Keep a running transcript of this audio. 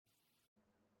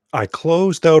I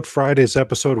closed out Friday's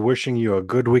episode wishing you a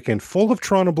good weekend full of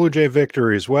Toronto Blue Jay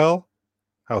victories. Well,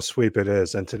 how sweet it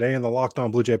is. And today in the Locked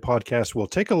On Blue Jay podcast, we'll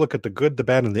take a look at the good, the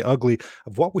bad, and the ugly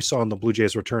of what we saw in the Blue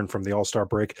Jays return from the All-Star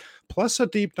break, plus a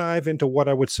deep dive into what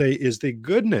I would say is the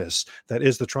goodness that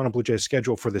is the Toronto Blue Jays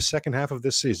schedule for the second half of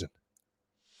this season.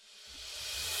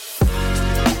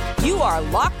 You are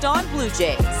Locked On Blue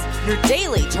Jays, your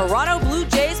daily Toronto Blue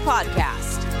Jays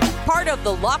podcast. Part of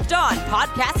the Locked On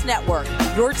Podcast Network,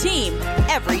 your team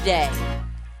every day.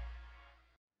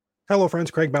 Hello, friends.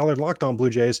 Craig Ballard, Locked On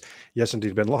Blue Jays. Yes,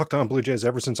 indeed, been Locked On Blue Jays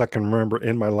ever since I can remember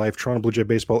in my life. Toronto Blue Jay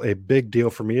baseball, a big deal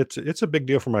for me. It's a big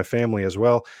deal for my family as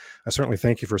well. I certainly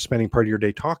thank you for spending part of your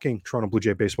day talking Toronto Blue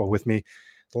Jay baseball with me.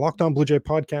 The Locked On Blue Jay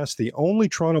podcast, the only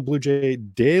Toronto Blue Jay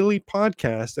daily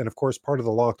podcast, and of course, part of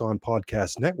the Locked On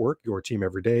Podcast Network, your team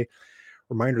every day.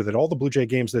 Reminder that all the Blue Jay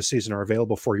games this season are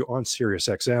available for you on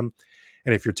SiriusXM.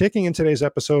 And if you're taking in today's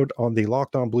episode on the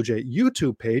Locked On Blue Jay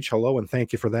YouTube page, hello and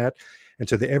thank you for that. And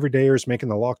to the everydayers making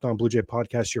the Locked On Blue Jay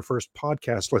podcast your first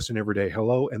podcast listen every day,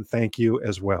 hello and thank you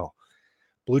as well.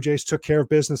 Blue Jays took care of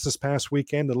business this past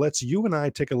weekend, and let's you and I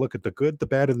take a look at the good, the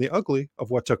bad, and the ugly of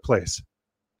what took place.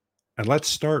 And let's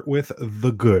start with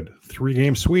the good.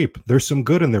 3-game sweep. There's some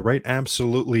good in there, right?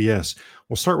 Absolutely, yes.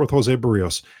 We'll start with Jose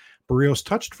Berrios. Berrios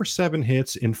touched for 7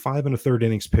 hits in 5 1/3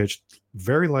 innings pitched,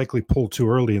 very likely pulled too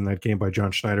early in that game by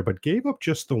John Schneider, but gave up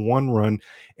just the 1 run,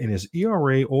 and his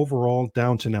ERA overall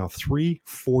down to now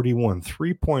 3.41,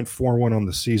 3.41 on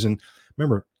the season.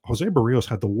 Remember, Jose Berrios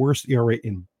had the worst ERA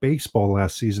in baseball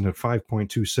last season at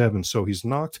 5.27, so he's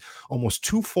knocked almost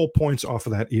 2 full points off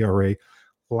of that ERA.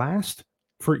 Last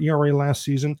for ERA last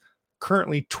season,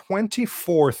 currently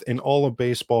 24th in all of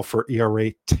baseball for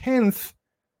ERA, 10th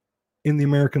in the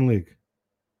American League.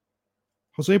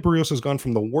 Jose Berrios has gone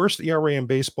from the worst ERA in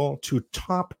baseball to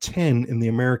top 10 in the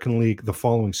American League the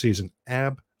following season.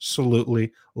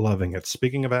 Absolutely loving it.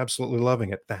 Speaking of absolutely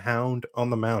loving it, the hound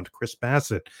on the mound, Chris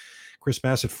Bassitt. Chris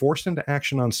Bassitt forced into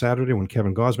action on Saturday when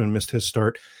Kevin Gausman missed his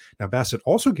start. Now, Bassitt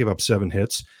also gave up 7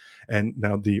 hits. And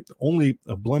now the only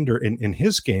blunder in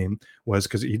his game was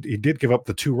because he did give up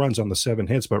the 2 runs on the 7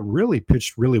 hits, but really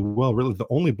pitched really well. Really, the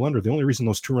only blunder, the only reason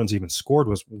those 2 runs even scored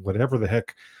was whatever the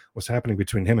heck was happening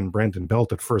between him and Brandon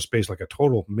Belt at first base, like a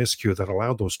total miscue that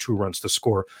allowed those 2 runs to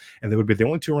score. And they would be the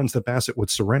only 2 runs that Bassitt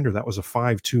would surrender. That was a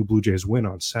 5-2 Blue Jays win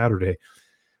on Saturday.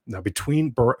 Now,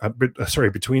 between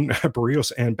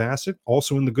Berrios and Bassitt,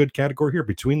 also in the good category here,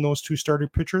 between those 2 starting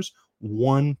pitchers,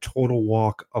 1 total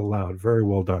walk allowed. Very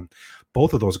well done.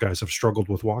 Both of those guys have struggled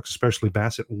with walks, especially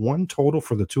Bassitt. 1 total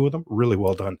for the 2 of them. Really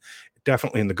well done.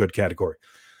 Definitely in the good category.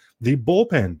 The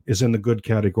bullpen is in the good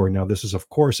category. Now, this is, of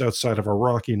course, outside of a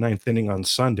rocky 9th inning on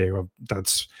Sunday.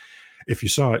 That's, if you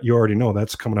saw it, you already know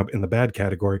that's coming up in the bad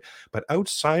category. But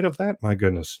outside of that, my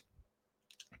goodness,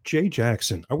 Jay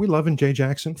Jackson. Are we loving Jay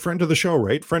Jackson? Friend of the show,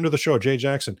 right? Friend of the show, Jay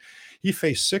Jackson. He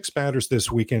faced 6 batters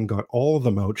this weekend, got all of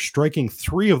them out, striking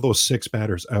 3 of those 6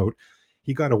 batters out.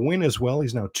 He got a win as well.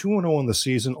 He's now 2-0 on the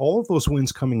season. All of those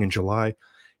wins coming in July.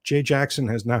 Jay Jackson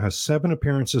has 7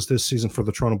 appearances this season for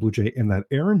the Toronto Blue Jay. And that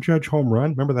Aaron Judge home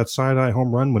run, remember that side-eye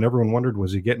home run when everyone wondered,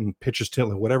 was he getting pitches to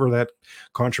whatever that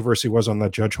controversy was on that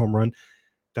Judge home run?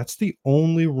 That's the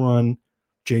only run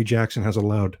Jay Jackson has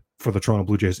allowed for the Toronto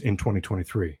Blue Jays in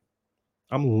 2023.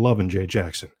 I'm loving Jay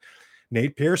Jackson.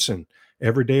 Nate Pearson.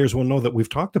 Everydayers will know that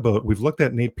we've looked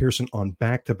at Nate Pearson on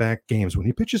back-to-back games. When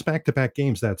he pitches back-to-back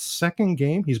games, that second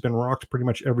game, he's been rocked pretty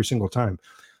much every single time.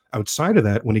 Outside of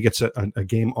that, when he gets a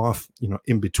game off,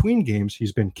 in between games,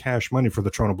 he's been cash money for the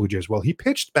Toronto Blue Jays. Well, he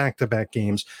pitched back-to-back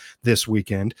games this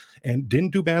weekend and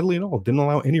didn't do badly at all. Didn't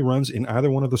allow any runs in either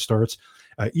one of the starts.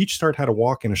 Each start had a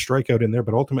walk and a strikeout in there,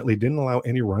 but ultimately didn't allow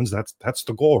any runs. That's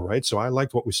the goal, right? So I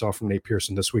liked what we saw from Nate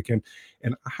Pearson this weekend.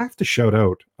 And I have to shout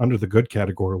out, under the good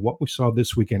category, what we saw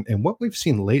this weekend and what we've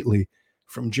seen lately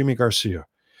from Yimi Garcia.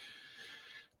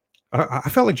 I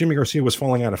felt like Yimi Garcia was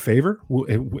falling out of favor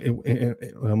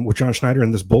with John Schneider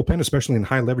in this bullpen, especially in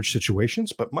high leverage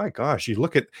situations. But my gosh, you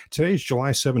look at today's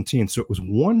July 17th. So it was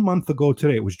 1 month ago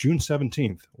today. It was June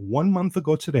 17th. 1 month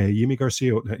ago today, Yimi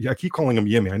Garcia. I keep calling him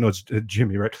Yimi. I know it's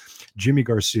Jimmy, right? Yimi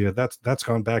Garcia. That's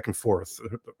gone back and forth.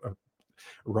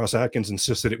 Ross Atkins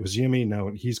insisted it was Yimi. Now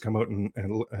he's come out and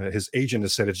his agent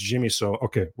has said it's Jimmy. So,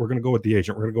 okay, we're going to go with the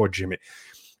agent. We're going to go with Jimmy.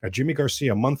 Yimi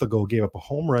Garcia a month ago gave up a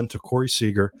home run to Corey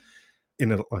Seager.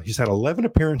 He's had 11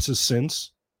 appearances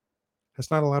since,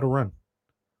 has not allowed a run.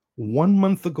 1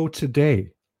 month ago today,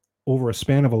 over a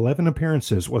span of 11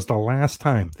 appearances, was the last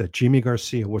time that Yimi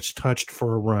Garcia was touched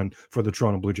for a run for the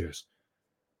Toronto Blue Jays.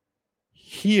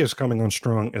 He is coming on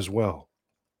strong as well.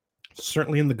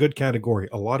 Certainly in the good category,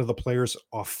 a lot of the players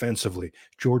offensively.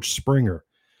 George Springer,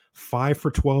 5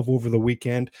 for 12 over the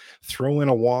weekend. Throw in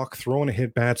a walk, throw in a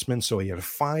hit batsman. So he had a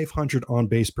 500 on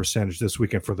base percentage this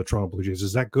weekend for the Toronto Blue Jays.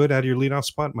 Is that good out of your leadoff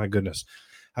spot? My goodness.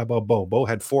 How about Bo? Bo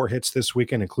had 4 hits this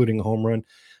weekend, including a home run.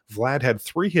 Vlad had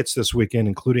 3 hits this weekend,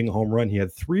 including a home run. He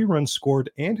had 3 runs scored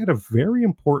and had a very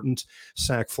important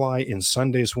sac fly in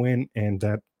Sunday's win. And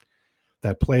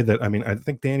that play that, I mean, I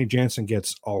think Danny Jansen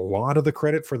gets a lot of the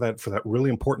credit for that really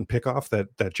important pickoff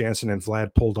that Jansen and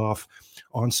Vlad pulled off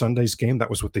on Sunday's game. That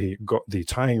was with the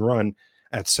tying run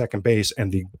at second base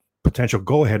and the potential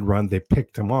go-ahead run. They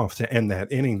picked him off to end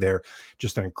that inning there.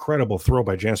 Just an incredible throw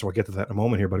by Jansen. We'll get to that in a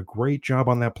moment here, but a great job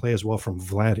on that play as well from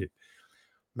Vladdy.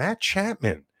 Matt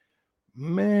Chapman.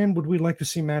 Man, would we like to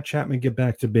see Matt Chapman get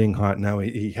back to being hot. Now,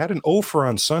 he had an 0 for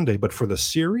on Sunday, but for the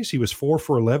series, he was 4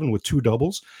 for 11 with 2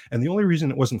 doubles. And the only reason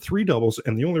it wasn't 3 doubles,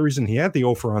 and the only reason he had the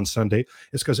 0 for on Sunday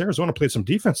is because Arizona played some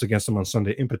defense against him on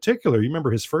Sunday. In particular, you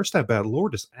remember his first at-bat,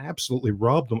 Lourdes absolutely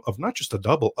robbed him of not just a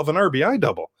double, of an RBI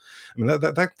double. I mean,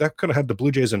 that could have had the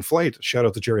Blue Jays in flight. Shout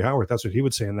out to Jerry Howard. That's what he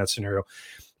would say in that scenario.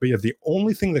 But yeah, the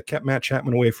only thing that kept Matt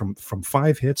Chapman away from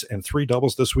 5 hits and 3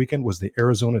 doubles this weekend was the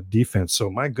Arizona defense. So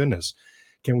my goodness,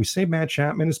 can we say Matt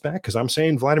Chapman is back? Because I'm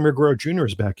saying Vladimir Guerrero Jr.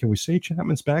 is back. Can we say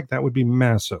Chapman's back? That would be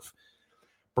massive.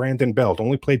 Brandon Belt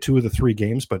only played 2 of the 3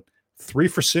 games, but 3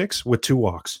 for 6 with 2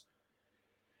 walks.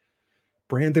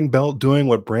 Brandon Belt doing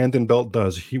what Brandon Belt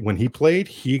does. When he played,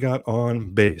 he got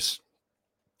on base.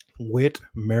 Whit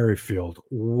Merrifield,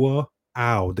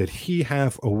 wow, did he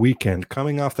have a weekend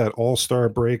coming off that all-star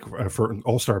break for an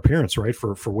all-star appearance, right?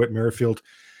 For Whit Merrifield.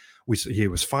 He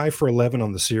was 5 for 11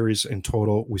 on the series in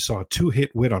total. We saw 2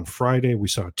 hit Whit on Friday. We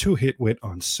saw 2 hit Whit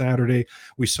on Saturday.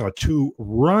 We saw 2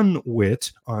 run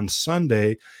Whit on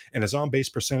Sunday. And his on-base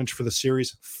percentage for the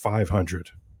series, 500.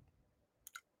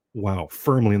 Wow,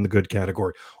 firmly in the good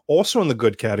category. Also in the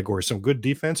good category, some good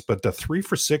defense, but the 3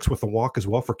 for 6 with a walk as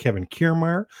well for Kevin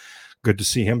Kiermaier. Good to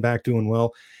see him back doing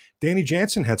well. Danny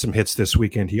Jansen had some hits this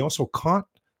weekend. He also caught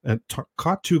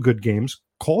 2 good games,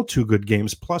 called 2 good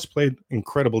games, plus played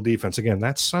incredible defense. Again,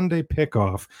 that Sunday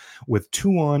pickoff with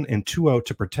 2 on and 2 out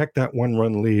to protect that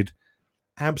 1-run lead.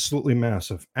 Absolutely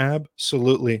massive.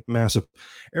 Absolutely massive.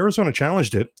 Arizona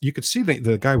challenged it. You could see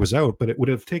the guy was out, but it would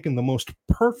have taken the most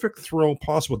perfect throw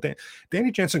possible. Danny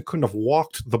Jansen couldn't have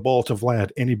walked the ball to Vlad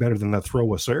any better than that throw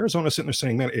was. So Arizona sitting there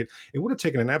saying, man, it would have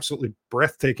taken an absolutely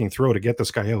breathtaking throw to get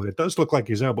this guy out. It does look like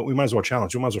he's out, but we might as well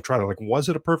challenge. We might as well try to, like, was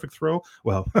it a perfect throw?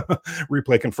 Well,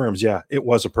 replay confirms, yeah, it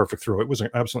was a perfect throw. It was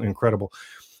absolutely incredible.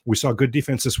 We saw good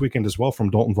defense this weekend as well from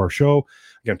Dalton Varsho.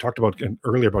 Again, talked about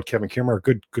earlier about Kevin Kiermaier.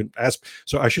 Good.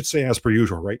 So I should say as per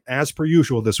usual, right? As per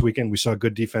usual this weekend, we saw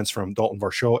good defense from Dalton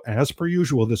Varsho. As per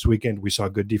usual this weekend, we saw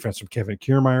good defense from Kevin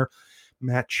Kiermaier.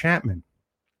 Matt Chapman.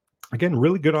 Again,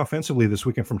 really good offensively this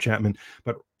weekend from Chapman,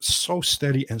 but so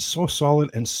steady and so solid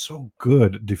and so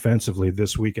good defensively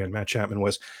this weekend, Matt Chapman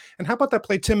was. And how about that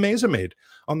play Tim Meza made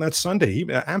on that Sunday?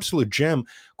 Absolute gem.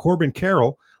 Corbin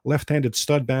Carroll, left-handed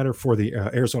stud batter for the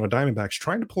Arizona Diamondbacks,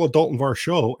 trying to pull a Dalton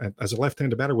Varsho as a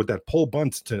left-handed batter with that pull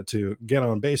bunt to get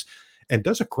on base, and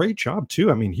does a great job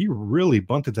too. I mean, he really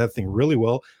bunted that thing really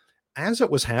well. As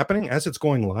it was happening, as it's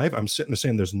going live, I'm sitting there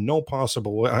saying there's no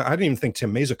possible way. I didn't even think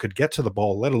Tim Meza could get to the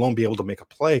ball, let alone be able to make a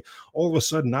play. All of a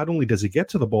sudden, not only does he get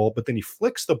to the ball, but then he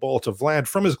flicks the ball to Vlad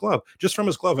from his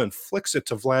glove, and flicks it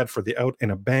to Vlad for the out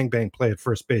and a bang play at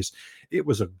first base. It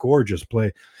was a gorgeous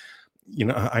play. You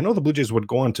know, I know the Blue Jays would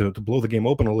go on to blow the game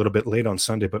open a little bit late on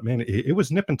Sunday, but man, it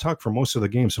was nip and tuck for most of the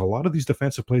game. So a lot of these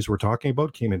defensive plays we're talking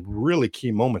about came in really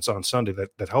key moments on Sunday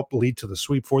that helped lead to the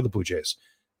sweep for the Blue Jays.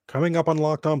 Coming up on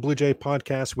Locked On Blue Jay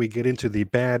podcast, we get into the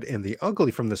bad and the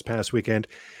ugly from this past weekend.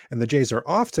 And the Jays are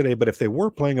off today, but if they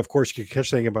were playing, of course, you could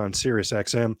catch them on Sirius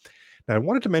XM. Now, I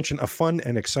wanted to mention a fun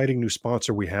and exciting new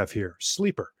sponsor we have here,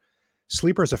 Sleeper.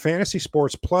 Sleeper is a fantasy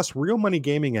sports plus real money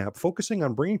gaming app focusing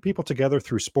on bringing people together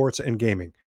through sports and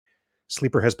gaming.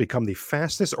 Sleeper has become the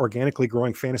fastest organically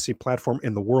growing fantasy platform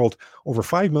in the world, over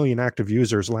 5 million active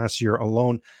users last year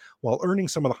alone, while earning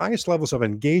some of the highest levels of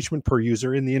engagement per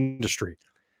user in the industry.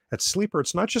 At Sleeper,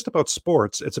 it's not just about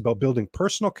sports, it's about building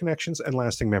personal connections and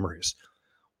lasting memories.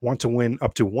 Want to win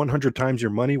up to 100 times your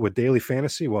money with daily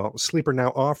fantasy? Well, Sleeper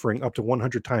now offering up to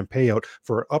 100-time payout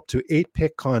for up to 8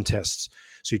 pick contests.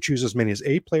 So you choose as many as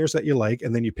 8 players that you like,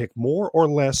 and then you pick more or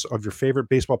less of your favorite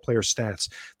baseball player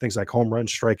stats, things like home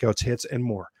runs, strikeouts, hits, and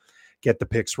more. Get the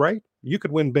picks right, you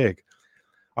could win big.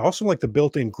 I also like the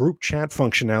built-in group chat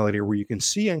functionality where you can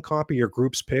see and copy your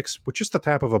group's picks with just the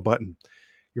tap of a button.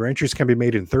 Your entries can be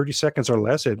made in 30 seconds or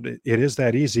less. It is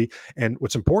that easy. And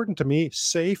what's important to me,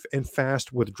 safe and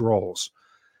fast withdrawals.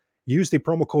 Use the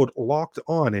promo code LOCKED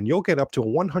ON and you'll get up to a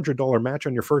 $100 match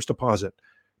on your first deposit.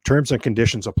 Terms and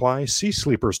conditions apply. See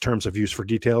Sleeper's terms of use for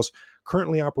details.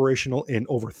 Currently operational in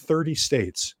over 30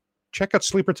 states. Check out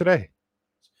Sleeper today.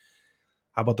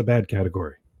 How about the bad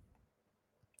category?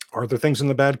 Are there things in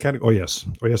the bad category? Oh, yes.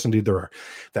 Oh, yes, indeed there are.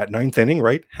 That ninth inning,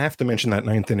 right? Have to mention that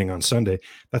ninth inning on Sunday.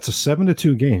 That's a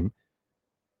 7-2 game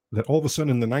that all of a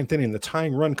sudden in the ninth inning, the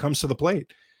tying run comes to the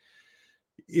plate.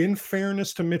 In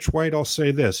fairness to Mitch White, I'll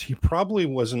say this. He probably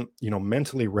wasn't,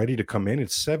 mentally ready to come in.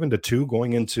 It's 7-2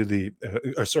 going into the,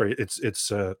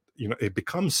 it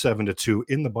becomes 7-2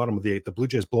 in the bottom of the eighth. The Blue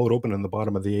Jays blow it open in the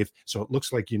bottom of the eighth. So it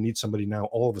looks like you need somebody now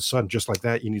all of a sudden, just like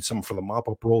that. You need someone for the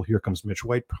mop-up role. Here comes Mitch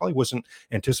White. Probably wasn't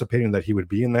anticipating that he would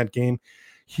be in that game.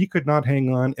 He could not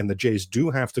hang on, and the Jays do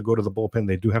have to go to the bullpen.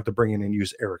 They do have to bring in and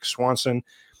use Eric Swanson.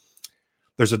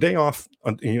 There's a day off,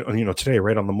 today,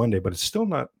 right on the Monday, but it's still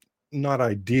not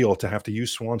ideal to have to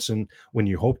use Swanson when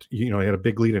you hoped, you had a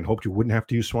big lead and hoped you wouldn't have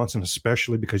to use Swanson,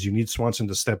 especially because you need Swanson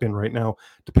to step in right now,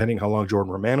 depending how long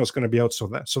Jordan Romano is going to be out. So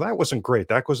that wasn't great.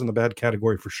 That goes in the bad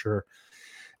category for sure.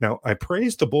 Now, I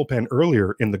praised the bullpen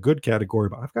earlier in the good category,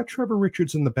 but I've got Trevor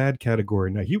Richards in the bad category.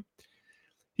 Now,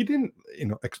 he didn't,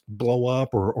 blow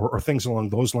up or things along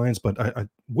those lines, but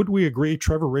would we agree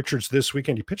Trevor Richards this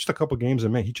weekend, he pitched a couple games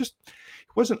and man, he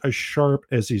wasn't as sharp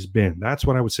as he's been. That's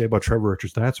what I would say about Trevor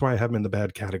Richards. That's why I have him in the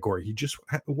bad category. He just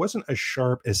wasn't as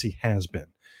sharp as he has been.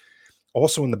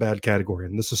 Also in the bad category,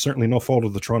 and this is certainly no fault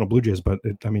of the Toronto Blue Jays, but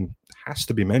it has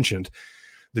to be mentioned.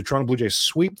 The Toronto Blue Jays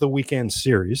sweep the weekend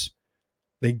series.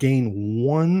 They gain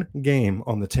 1 game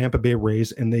on the Tampa Bay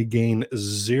Rays, and they gain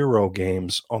 0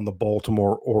 games on the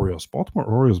Baltimore Orioles. Baltimore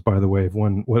Orioles, by the way, have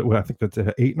won, I think that's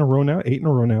 8 in a row now.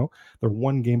 They're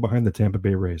 1 game behind the Tampa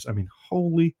Bay Rays.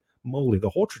 Holy moly. The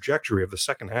whole trajectory of the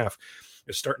second half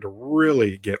is starting to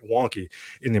really get wonky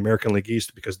in the American League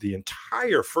East because the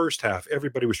entire first half,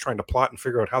 everybody was trying to plot and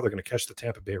figure out how they're going to catch the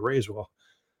Tampa Bay Rays. Well,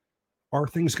 are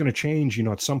things going to change,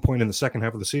 at some point in the second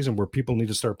half of the season where people need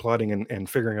to start plotting and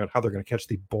figuring out how they're going to catch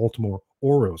the Baltimore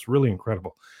Orioles? Really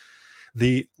incredible.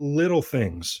 The little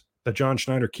things that John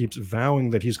Schneider keeps vowing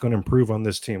that he's going to improve on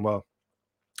this team. Well,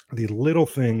 the little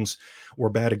things were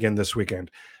bad again this weekend.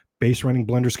 Base running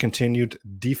blunders continued.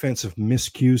 Defensive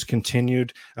miscues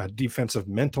continued. Defensive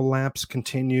mental lapse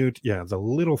continued. Yeah, the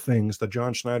little things that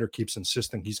John Schneider keeps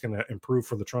insisting he's going to improve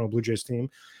for the Toronto Blue Jays team,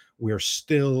 we are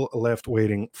still left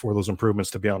waiting for those improvements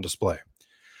to be on display.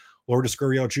 Lourdes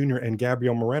Gurriel Jr. and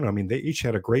Gabriel Moreno, they each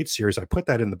had a great series. I put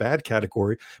that in the bad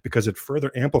category because it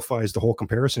further amplifies the whole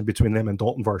comparison between them and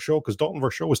Dalton Varsho, because Dalton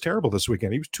Varsho was terrible this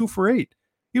weekend. He was 2 for 8.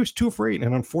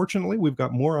 And unfortunately, we've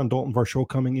got more on Dalton Varsho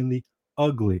coming in the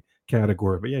ugly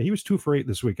category. But yeah, he was 2 for 8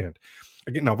 this weekend.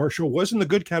 Again, now Varsho was in the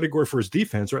good category for his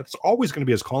defense, right? It's always going to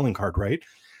be his calling card, right?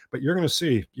 But you're going to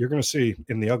see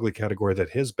in the ugly category that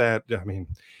his bat, it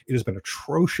has been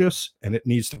atrocious and it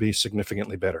needs to be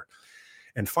significantly better.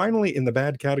 And finally, in the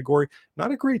bad category,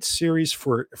 not a great series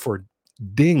for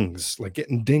dings, like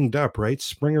getting dinged up, right?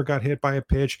 Springer got hit by a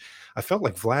pitch. I felt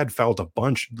like Vlad fouled a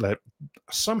bunch that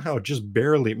somehow just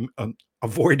barely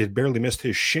missed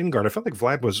his shin guard. I felt like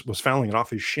Vlad was fouling it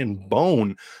off his shin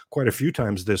bone quite a few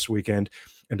times this weekend.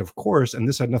 And of course, and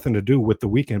this had nothing to do with the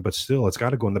weekend, but still, it's got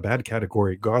to go in the bad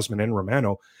category. Gausman and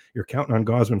Romano, you're counting on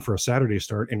Gausman for a Saturday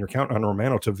start, and you're counting on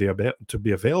Romano to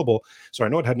be available. So I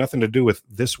know it had nothing to do with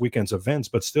this weekend's events,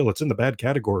 but still, it's in the bad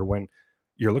category when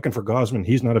you're looking for Gausman,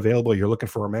 he's not available. You're looking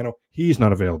for Romano, he's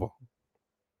not available.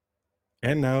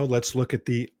 And now let's look at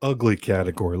the ugly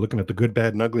category, looking at the good,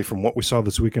 bad, and ugly from what we saw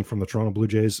this weekend from the Toronto Blue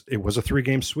Jays. It was a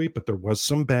 3-game sweep, but there was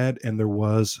some bad and there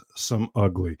was some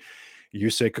ugly.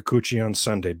 Yusei Kikuchi on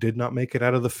Sunday did not make it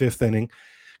out of the 5th inning.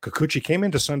 Kikuchi came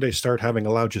into Sunday's start having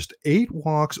allowed just 8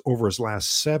 walks over his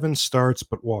last 7 starts,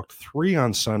 but walked 3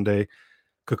 on Sunday.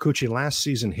 Kikuchi last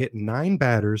season hit 9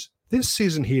 batters. This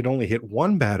season, he had only hit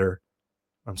 1 batter.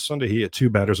 On Sunday, he hit 2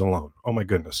 batters alone. Oh, my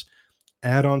goodness.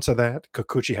 Add on to that,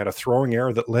 Kikuchi had a throwing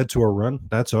error that led to a run.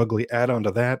 That's ugly. Add on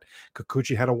to that,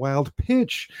 Kikuchi had a wild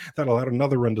pitch that allowed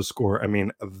another run to score.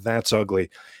 That's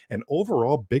ugly. And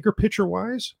overall, bigger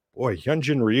picture-wise, boy,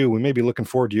 Hyunjin Ryu, we may be looking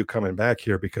forward to you coming back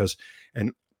here because,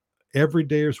 and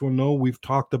everydayers will know we've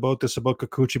talked about this about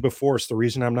Kikuchi before. It's the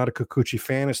reason I'm not a Kikuchi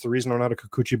fan. It's the reason I'm not a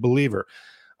Kikuchi believer.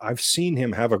 I've seen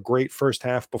him have a great first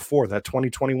half before. That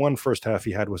 2021 first half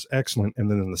he had was excellent.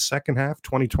 And then in the second half,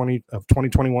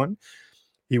 2021,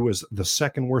 He was the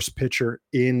second worst pitcher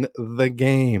in the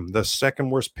game, the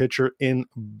second worst pitcher in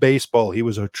baseball. He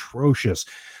was atrocious.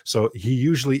 So he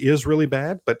usually is really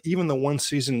bad, but even the one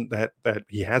season that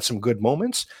he had some good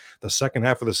moments, the second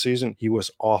half of the season, he was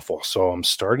awful. So I'm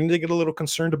starting to get a little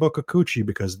concerned about Kikuchi,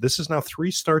 because this is now 3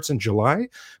 starts in July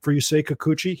for Yusei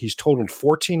Kikuchi. He's totaled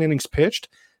 14 innings pitched,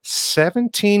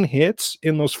 17 hits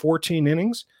in those 14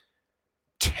 innings.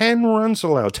 10 runs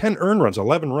allowed, 10 earned runs,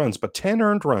 11 runs, but 10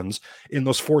 earned runs in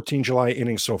those 14 July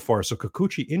innings so far. So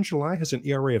Kikuchi in July has an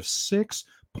ERA of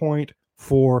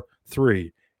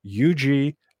 6.43.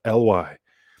 UGLY.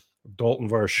 Dalton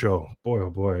Varsho. Boy,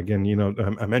 oh boy.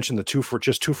 Again, I mentioned the 2 for 8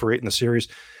 in the series.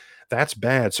 That's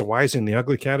bad. So why is he in the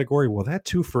ugly category? Well, that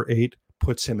 2 for 8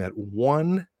 puts him at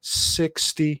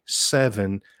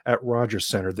 167 at Rogers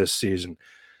Center this season.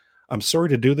 I'm sorry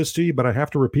to do this to you, but I have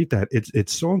to repeat that.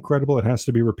 It's so incredible it has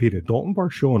to be repeated. Dalton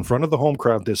Varsho in front of the home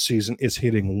crowd this season is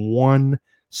hitting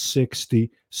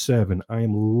 167. I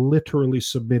am literally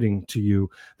submitting to you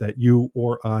that you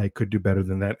or I could do better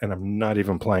than that, and I'm not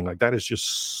even playing. Like, that is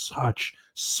just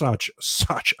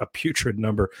such a putrid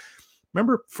number.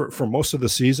 Remember, for most of the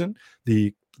season,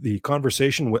 the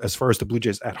conversation as far as the Blue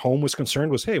Jays at home was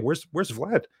concerned was, hey, where's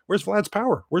Vlad? Where's Vlad's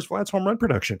power? Where's Vlad's home run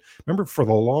production? Remember, for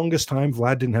the longest time,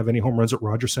 Vlad didn't have any home runs at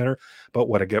Rogers Center. But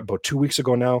about 2 weeks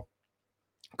ago now,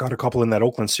 got a couple in that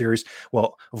Oakland series.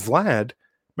 Well, Vlad,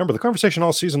 remember, the conversation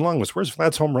all season long was, where's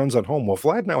Vlad's home runs at home? Well,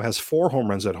 Vlad now has 4 home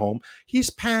runs at home. He's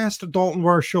passed Dalton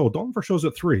Varsho. Dalton Varsho's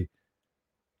at 3.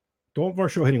 Dalton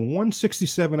Varsho hitting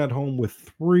 167 at home with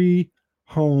 3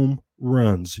 home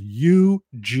runs.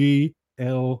 UGLY.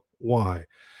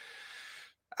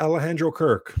 Alejandro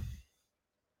Kirk.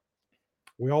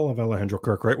 We all love Alejandro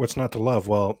Kirk, right? What's not to love?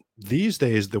 Well, these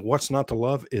days, the what's not to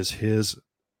love is his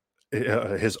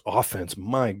offense.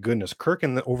 My goodness. Kirk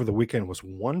over the weekend was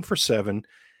 1 for 7.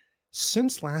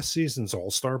 Since last season's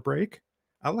All-Star break,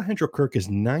 Alejandro Kirk is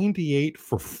 98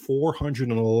 for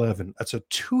 411. That's a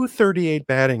 238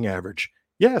 batting average.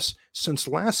 Yes, since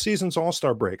last season's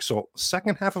All-Star break. So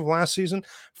second half of last season,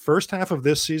 first half of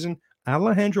this season,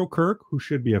 Alejandro Kirk, who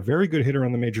should be a very good hitter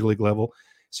on the major league level,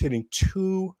 is hitting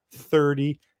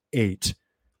 238.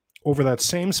 Over that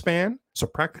same span, so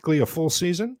practically a full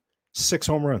season, 6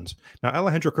 home runs. Now,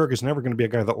 Alejandro Kirk is never going to be a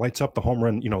guy that lights up the home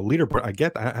run, leaderboard. I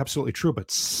get that, absolutely true, but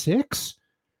 6?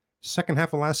 Second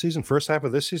half of last season, first half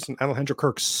of this season, Alejandro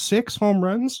Kirk, 6 home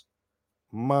runs?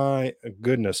 My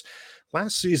goodness.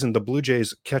 Last season, the Blue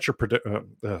Jays catcher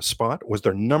spot was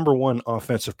their number 1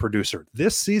 offensive producer.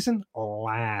 This season,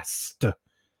 last.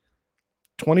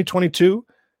 2022,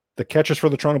 the catchers for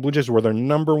the Toronto Blue Jays were their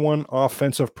number 1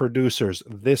 offensive producers.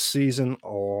 This season,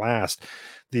 last.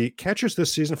 The catchers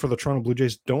this season for the Toronto Blue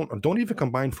Jays don't even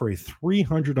combine for a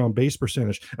 300 on base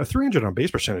percentage. A 300 on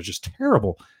base percentage is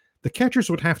terrible. The catchers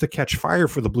would have to catch fire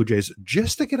for the Blue Jays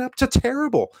just to get up to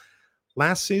terrible.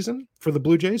 Last season, for the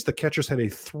Blue Jays, the catchers had a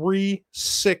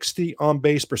 360 on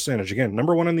base percentage. Again,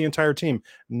 number 1 on the entire team,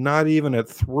 not even at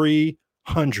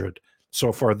 300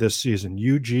 so far this season.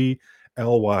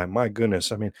 UGLY. My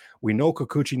goodness. I mean, we know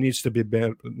Kikuchi needs to be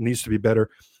better.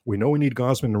 We know we need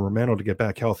Gausman and Romano to get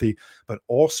back healthy, but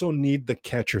also need the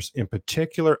catchers, in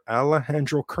particular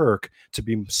Alejandro Kirk, to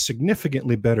be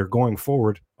significantly better going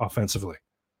forward offensively.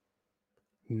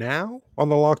 Now, on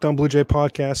the Locked On Blue Jay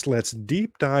podcast, let's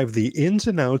deep dive the ins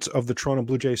and outs of the Toronto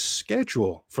Blue Jays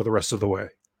schedule for the rest of the way.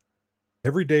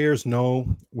 Everydayers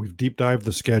know we've deep dived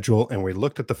the schedule, and we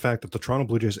looked at the fact that the Toronto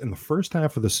Blue Jays in the first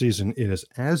half of the season, it is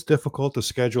as difficult a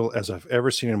schedule as I've ever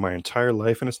seen in my entire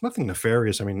life, and it's nothing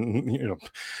nefarious. I mean,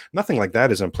 nothing like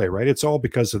that is in play, right? It's all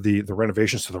because of the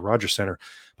renovations to the Rogers Center,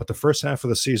 but the first half of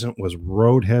the season was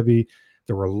road heavy.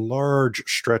 There were large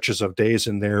stretches of days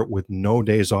in there with no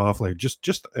days off, like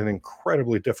just an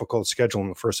incredibly difficult schedule in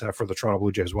the first half for the Toronto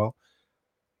Blue Jays. Well,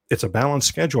 it's a balanced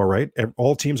schedule, right?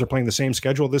 All teams are playing the same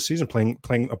schedule this season, playing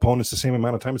opponents the same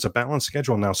amount of time. It's a balanced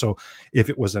schedule now. So if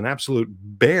it was an absolute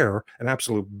bear, an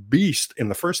absolute beast in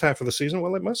the first half of the season,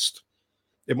 well, it must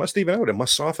even out. It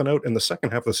must soften out in the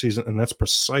second half of the season, and that's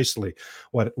precisely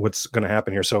what's going to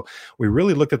happen here. So we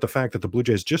really looked at the fact that the Blue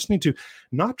Jays just need to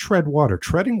not tread water.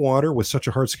 Treading water with such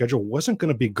a hard schedule wasn't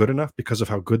going to be good enough because of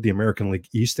how good the American League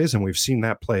East is, and we've seen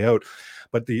that play out.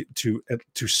 But to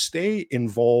stay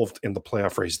involved in the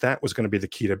playoff race, that was going to be the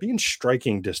key, to be in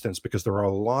striking distance, because there are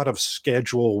a lot of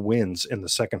schedule wins in the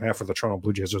second half for the Toronto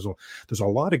Blue Jays. There's a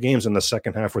lot of games in the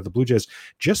second half where the Blue Jays,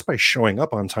 just by showing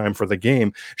up on time for the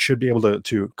game, should be able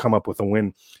to come up with a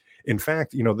win. In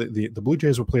fact, the Blue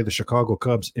Jays will play the Chicago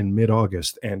Cubs in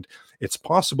mid-August, and it's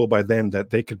possible by then that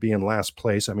they could be in last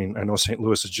place. I mean, I know St.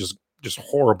 Louis is just just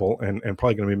horrible and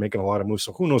probably going to be making a lot of moves.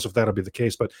 So who knows if that'll be the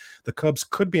case, but the Cubs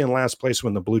could be in last place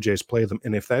when the Blue Jays play them.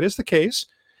 And if that is the case,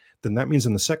 then that means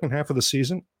in the second half of the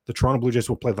season, the Toronto Blue Jays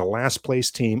will play the last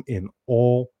place team in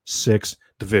all 6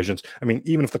 divisions. I mean,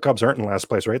 even if the Cubs aren't in last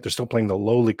place, right, they're still playing the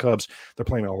lowly Cubs. They're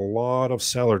playing a lot of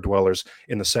cellar dwellers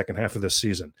in the second half of this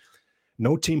season.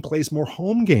 No team plays more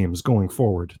home games going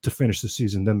forward to finish the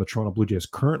season than the Toronto Blue Jays,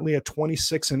 currently at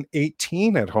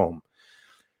 26-18 at home.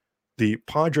 The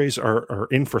Padres are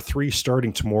in for 3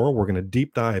 starting tomorrow. We're going to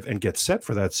deep dive and get set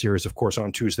for that series, of course,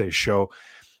 on Tuesday's show.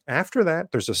 After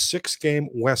that, there's a 6-game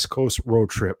West Coast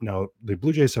road trip. Now, the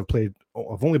Blue Jays have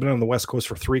only been on the West Coast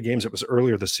for 3 games. It was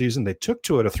earlier this season. They took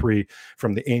 2 out of 3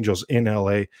 from the Angels in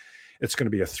LA. It's going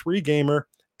to be a 3-gamer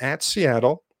at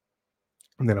Seattle,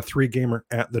 and then a 3-gamer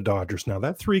at the Dodgers. Now,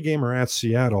 that 3-gamer at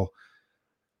Seattle,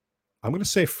 I'm going to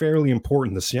say fairly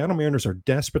important. The Seattle Mariners are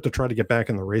desperate to try to get back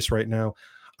in the race right now.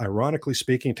 Ironically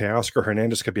speaking, Teoscar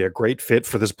Hernandez could be a great fit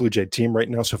for this Blue Jay team right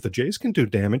now. So if the Jays can do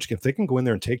damage, if they can go in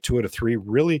there and take 2 out of 3,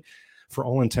 really, for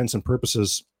all intents and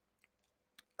purposes,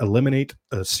 eliminate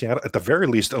Seattle, at the very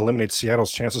least, eliminate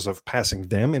Seattle's chances of passing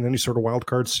them in any sort of wild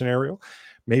card scenario.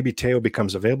 Maybe Teo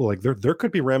becomes available. Like there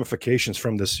could be ramifications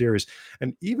from this series.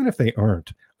 And even if they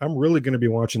aren't, I'm really going to be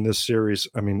watching this series.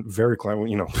 I mean, very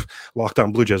close, Locked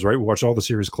On Blue Jays, right? We watch all the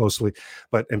series closely,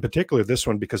 but in particular this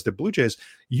one, because the Blue Jays,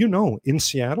 in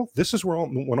Seattle, this is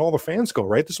when all the fans go,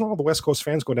 right? This is when all the West Coast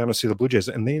fans go down to see the Blue Jays,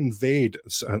 and they invade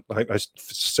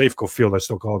Safeco Field, I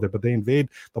still call it, but they invade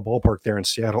the ballpark there in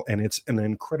Seattle, and it's an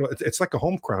incredible, it's like a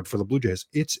home crowd for the Blue Jays.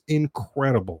 It's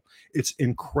incredible. It's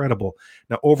incredible.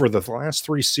 Now, over the last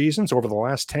 3 seasons, over the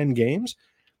last 10 games,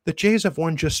 the Jays have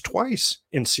won just twice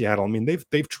in Seattle. I mean,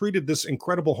 they've treated this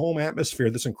incredible home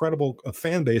atmosphere, this incredible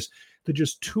fan base, to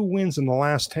just 2 wins in the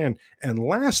last 10. And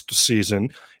last season,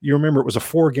 you remember, it was a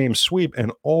 4-game sweep,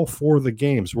 and all 4 of the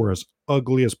games were as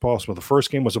ugly as possible. The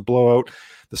first game was a blowout.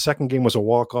 The second game was a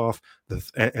walk-off.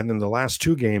 And then the last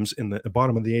 2 games in the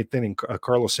bottom of the 8th inning,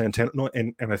 Carlos Santana,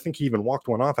 and I think he even walked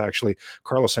one off, actually.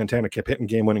 Carlos Santana kept hitting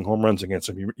game-winning home runs against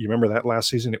him. You remember that last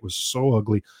season? It was so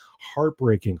ugly.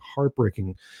 Heartbreaking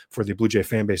for the Blue Jay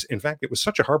fan base. In fact, it was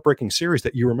such a heartbreaking series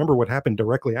that you remember what happened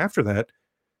directly after that.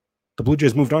 The Blue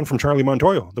Jays moved on from Charlie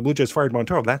Montoyo. The Blue Jays fired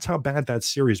Montoyo. That's how bad that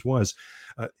series was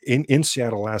in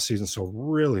Seattle last season. So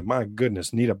really, my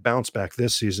goodness, need a bounce back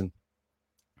this season.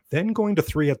 Then going to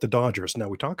 3 at the Dodgers. Now,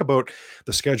 we talk about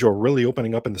the schedule really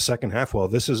opening up in the second half. Well,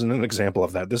 this isn't an example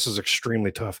of that. This is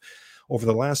extremely tough. Over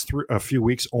the last few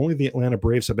weeks, only the Atlanta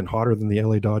Braves have been hotter than the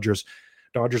LA Dodgers.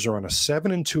 Dodgers are on a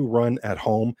 7-2 run at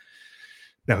home.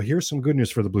 Now, here's some good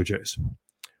news for the Blue Jays.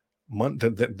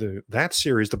 That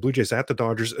series, the Blue Jays at the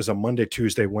Dodgers, is a Monday,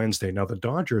 Tuesday, Wednesday. Now, the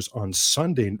Dodgers on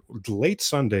Sunday, late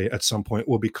Sunday at some point,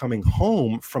 will be coming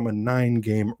home from a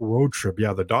 9-game road trip.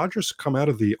 Yeah, the Dodgers come out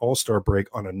of the All-Star break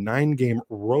on a 9-game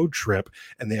road trip,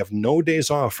 and they have no days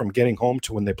off from getting home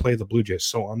to when they play the Blue Jays.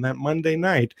 So on that Monday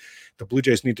night, the Blue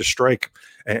Jays need to strike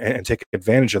and take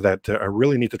advantage of that. I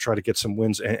really need to try to get some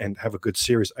wins and have a good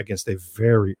series against a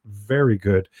very, very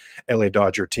good LA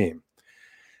Dodger team.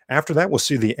 After that, we'll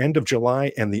see the end of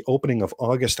July and the opening of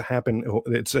August to happen.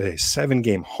 It's a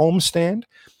 7-game homestand,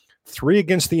 3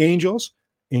 against the Angels.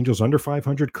 Angels under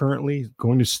 500 currently,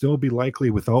 going to still be likely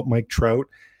without Mike Trout.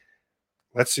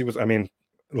 Let's see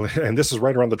and this is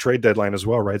right around the trade deadline as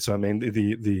well, right? So, I mean,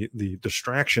 the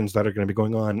distractions that are going to be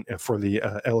going on for the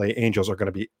LA Angels are going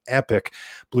to be epic.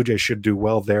 Blue Jays should do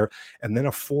well there. And then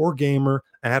a 4-gamer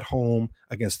at home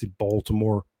against the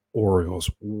Baltimore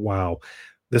Orioles. Wow.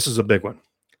 This is a big one.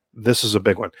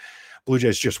 Blue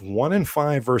Jays just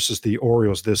 1-5 versus the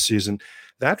Orioles this season.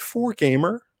 That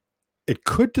 4-gamer, it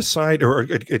could decide, or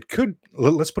it could,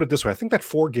 let's put it this way. I think that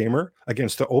 4-gamer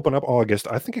against to open up August,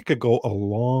 I think it could go a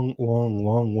long, long,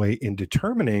 long way in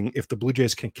determining if the Blue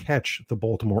Jays can catch the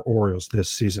Baltimore Orioles this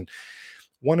season.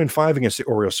 1-5 against the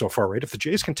Orioles so far, right? If the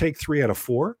Jays can take 3 out of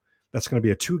 4, that's going to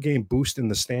be a 2-game boost in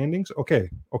the standings. Okay.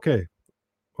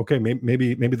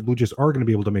 Maybe the Blue Jays are going to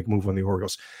be able to make a move on the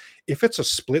Orioles. If it's a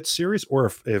split series, or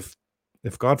if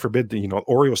God forbid the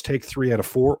Orioles take 3 out of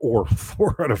 4 or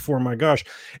 4 out of 4, my gosh,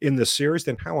 in this series,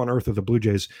 then how on earth are the Blue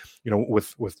Jays,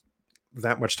 with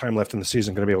that much time left in the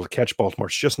season, going to be able to catch Baltimore?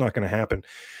 It's just not going to happen.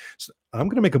 So I'm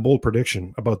going to make a bold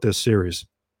prediction about this series.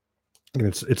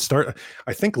 And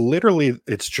I think literally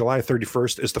it's July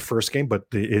 31st is the first game, but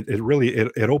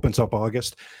it opens up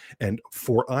August. And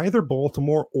for either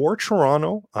Baltimore or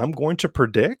Toronto, I'm going to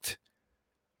predict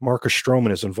Marcus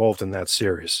Stroman is involved in that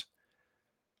series.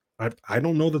 I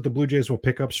don't know that the Blue Jays will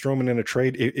pick up Stroman in a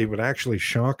trade. It would actually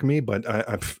shock me, but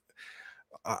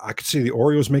I could see the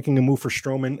Orioles making a move for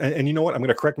Stroman. And you know what? I'm going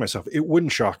to correct myself. It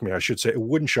wouldn't shock me. I should say it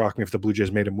wouldn't shock me if the Blue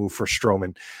Jays made a move for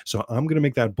Stroman. So I'm going to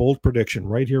make that bold prediction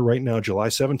right here, right now, July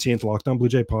 17th, Locked On Blue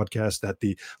Jay podcast, that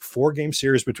the 4-game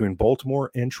series between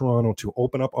Baltimore and Toronto to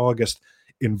open up August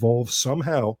involves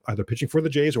somehow either pitching for the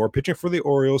Jays or pitching for the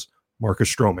Orioles,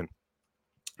 Marcus Stroman.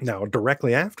 Now,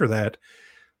 directly after that,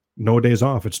 no days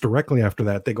off. It's directly after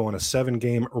that. They go on a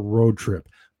 7-game road trip.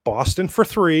 Boston for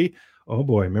 3. Oh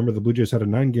boy, remember the Blue Jays had a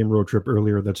 9-game road trip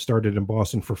earlier that started in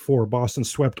Boston for 4. Boston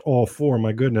swept all 4,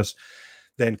 my goodness.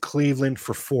 Then Cleveland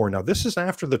for 4. Now, this is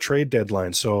after the trade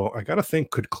deadline, so I got to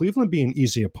think, could Cleveland be an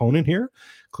easy opponent here?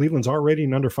 Cleveland's already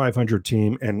an under 500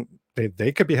 team, and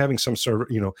they could be having some sort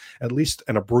of, at least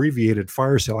an abbreviated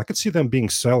fire sale. I could see them being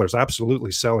sellers,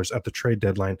 absolutely sellers at the trade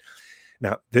deadline.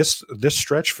 Now, this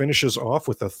stretch finishes off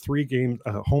with a 3-game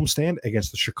homestand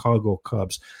against the Chicago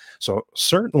Cubs. So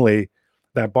certainly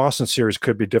that Boston series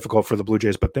could be difficult for the Blue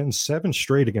Jays, but then 7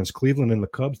 straight against Cleveland and the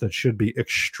Cubs, that should be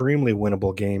extremely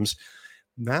winnable games.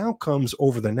 Now comes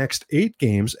over the next 8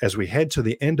 games as we head to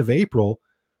the end of April,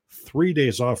 3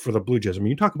 days off for the Blue Jays. I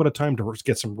mean, you talk about a time to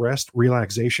get some rest,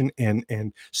 relaxation,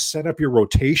 and set up your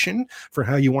rotation for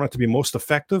how you want it to be most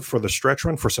effective for the stretch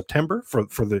run for September, for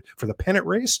the pennant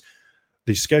race.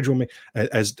 The schedule,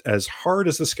 as hard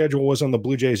as the schedule was on the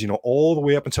Blue Jays, all the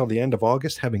way up until the end of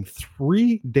August, having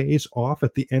 3 days off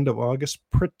at the end of August,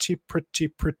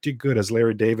 pretty good, as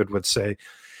Larry David would say.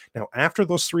 Now, after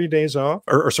those 3 days off,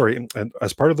 and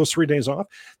as part of those 3 days off,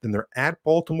 then they're at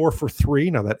Baltimore for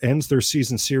 3. Now, that ends their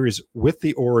season series with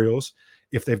the Orioles.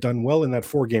 If they've done well in that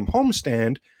 4-game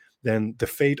homestand, then the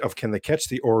fate of can they catch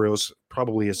the Orioles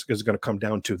probably is going to come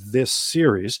down to this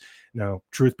series. Now,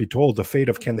 truth be told, the fate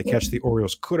of can they catch the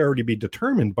Orioles could already be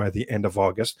determined by the end of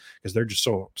August because they're just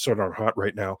so darn hot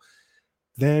right now.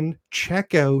 Then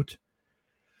check out,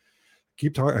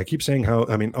 I keep saying how,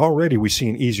 already we see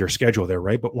an easier schedule there,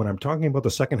 right? But when I'm talking about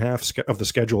the second half of the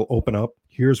schedule open up,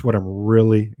 here's what I'm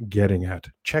really getting at.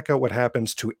 Check out what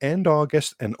happens to end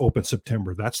August and open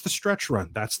September. That's the stretch run.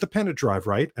 That's the pennant drive,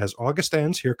 right? As August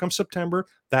ends, here comes September.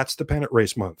 That's the pennant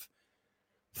race month.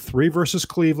 3 versus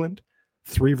Cleveland,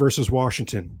 3 versus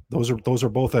Washington. Those are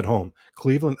both at home.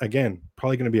 Cleveland, again,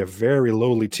 probably going to be a very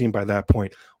lowly team by that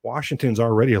point. Washington's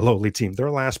already a lowly team.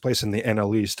 They're last place in the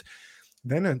NL East.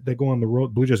 Then they go on the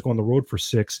road. Blue Jays go on the road for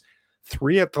 6.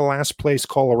 3 at the last place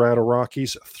Colorado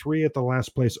Rockies, 3 at the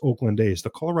last place Oakland A's.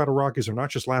 The Colorado Rockies are not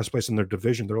just last place in their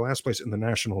division, they're last place in the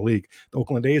National League. The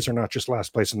Oakland A's are not just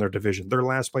last place in their division, they're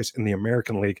last place in the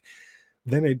American League.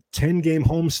 Then a 10-game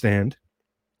homestand.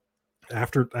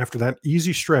 After that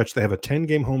easy stretch, they have a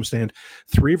 10-game homestand,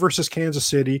 3 versus Kansas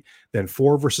City, then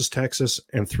 4 versus Texas,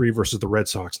 and 3 versus the Red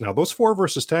Sox. Now, those 4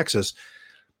 versus Texas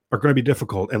are going to be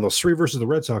difficult, and those 3 versus the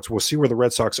Red Sox, we'll see where the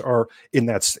Red Sox are in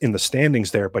the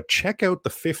standings there. But check out the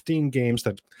 15 games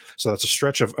so that's a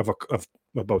stretch of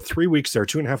about 3 weeks there,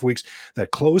 2.5 weeks,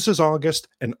 that closes August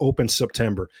and opens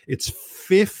September. It's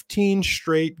 15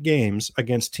 straight games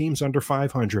against teams under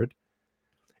 500.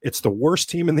 It's the worst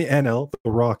team in the NL, the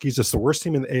Rockies. It's the worst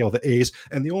team in the AL, the A's.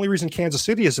 And the only reason Kansas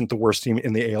City isn't the worst team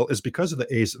in the AL is because of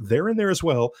the A's. They're in there as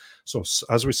well. So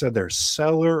as we said, they're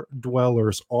cellar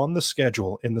dwellers on the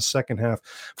schedule in the second half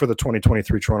for the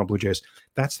 2023 Toronto Blue Jays.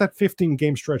 That's that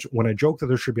 15-game stretch. When I joke that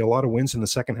there should be a lot of wins in the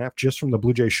second half just from the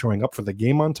Blue Jays showing up for the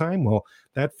game on time, well,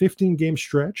 that 15-game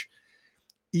stretch,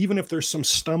 even if there's some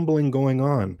stumbling going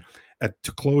on,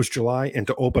 to close July and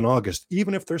to open August,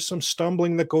 even if there's some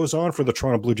stumbling that goes on for the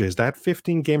Toronto Blue Jays, that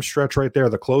 15-game stretch right there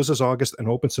that closes August and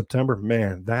opens September,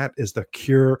 man, that is the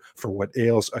cure for what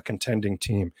ails a contending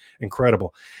team.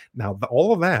 Incredible. Now,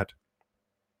 all of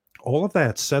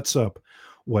that sets up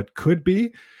what could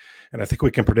be, and I think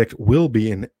we can predict will be,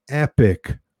 an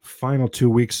epic final 2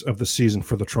 weeks of the season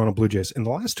for the Toronto Blue Jays. In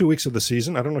the last 2 weeks of the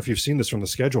season, I don't know if you've seen this from the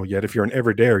schedule yet. If you're an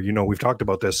everydayer, we've talked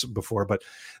about this before, but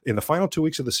in the final 2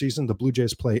 weeks of the season, the Blue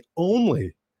Jays play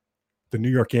only the New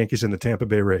York Yankees and the Tampa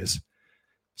Bay Rays.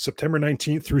 September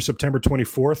 19th through September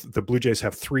 24th, the Blue Jays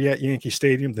have 3 at Yankee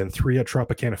Stadium, then 3 at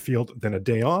Tropicana Field, then a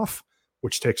day off,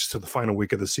 which takes us to the final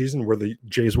week of the season where the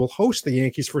Jays will host the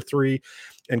Yankees for 3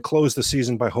 and close the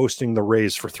season by hosting the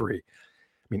Rays for 3. I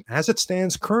mean, as it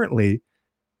stands currently,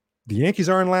 the Yankees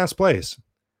are in last place,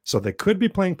 so they could be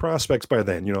playing prospects by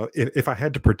then. If I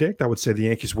had to predict, I would say the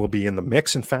Yankees will be in the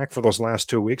mix, in fact, for those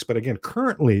last 2 weeks. But again,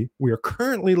 we are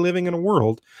currently living in a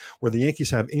world where the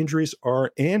Yankees have injuries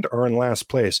are in last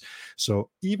place. So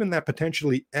even that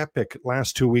potentially epic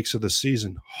last 2 weeks of the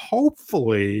season,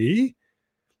 hopefully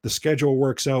the schedule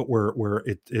works out where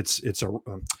it's I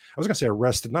was going to say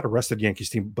not a rested Yankees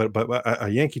team, but a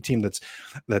Yankee team that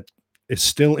is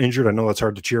still injured. I know that's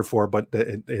hard to cheer for, but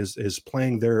is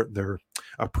playing their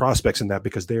prospects in that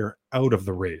because they are out of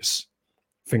the race.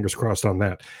 Fingers crossed on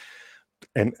that.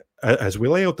 And as we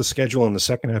lay out the schedule in the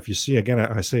second half, you see, again,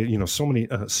 I say, so many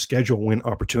schedule win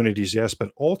opportunities, yes,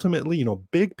 but ultimately,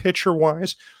 big picture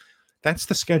wise, that's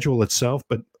the schedule itself.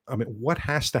 But I mean, what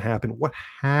has to happen? What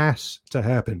has to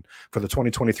happen for the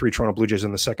 2023 Toronto Blue Jays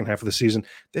in the second half of the season?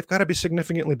 They've got to be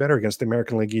significantly better against the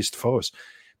American League East foes.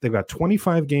 They've got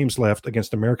 25 games left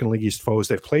against American League East foes.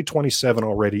 They've played 27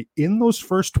 already. In those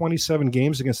first 27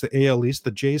 games against the AL East,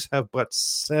 the Jays have but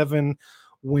 7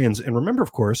 wins. And remember,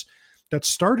 of course, that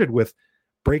started with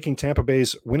breaking Tampa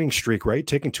Bay's winning streak, right?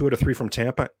 Taking 2 out of 3 from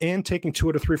Tampa and taking 2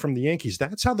 out of 3 from the Yankees.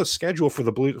 That's how the schedule for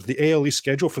the AL East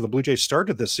schedule for the Blue Jays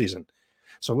started this season.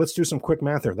 So let's do some quick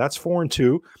math there. That's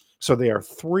 4-2. So they are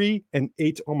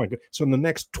 3-8. Oh my God. So in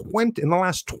the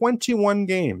last 21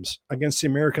 games against the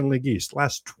American League East,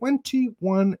 last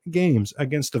 21 games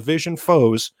against division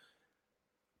foes,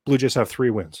 Blue Jays have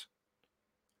 3 wins.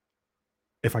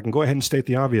 If I can go ahead and state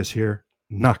the obvious here,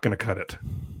 not going to cut it.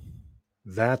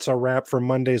 That's a wrap for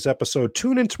Monday's episode.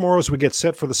 Tune in tomorrow as we get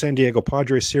set for the San Diego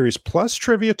Padres series plus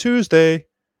Trivia Tuesday.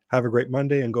 Have a great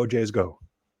Monday and go Jays go.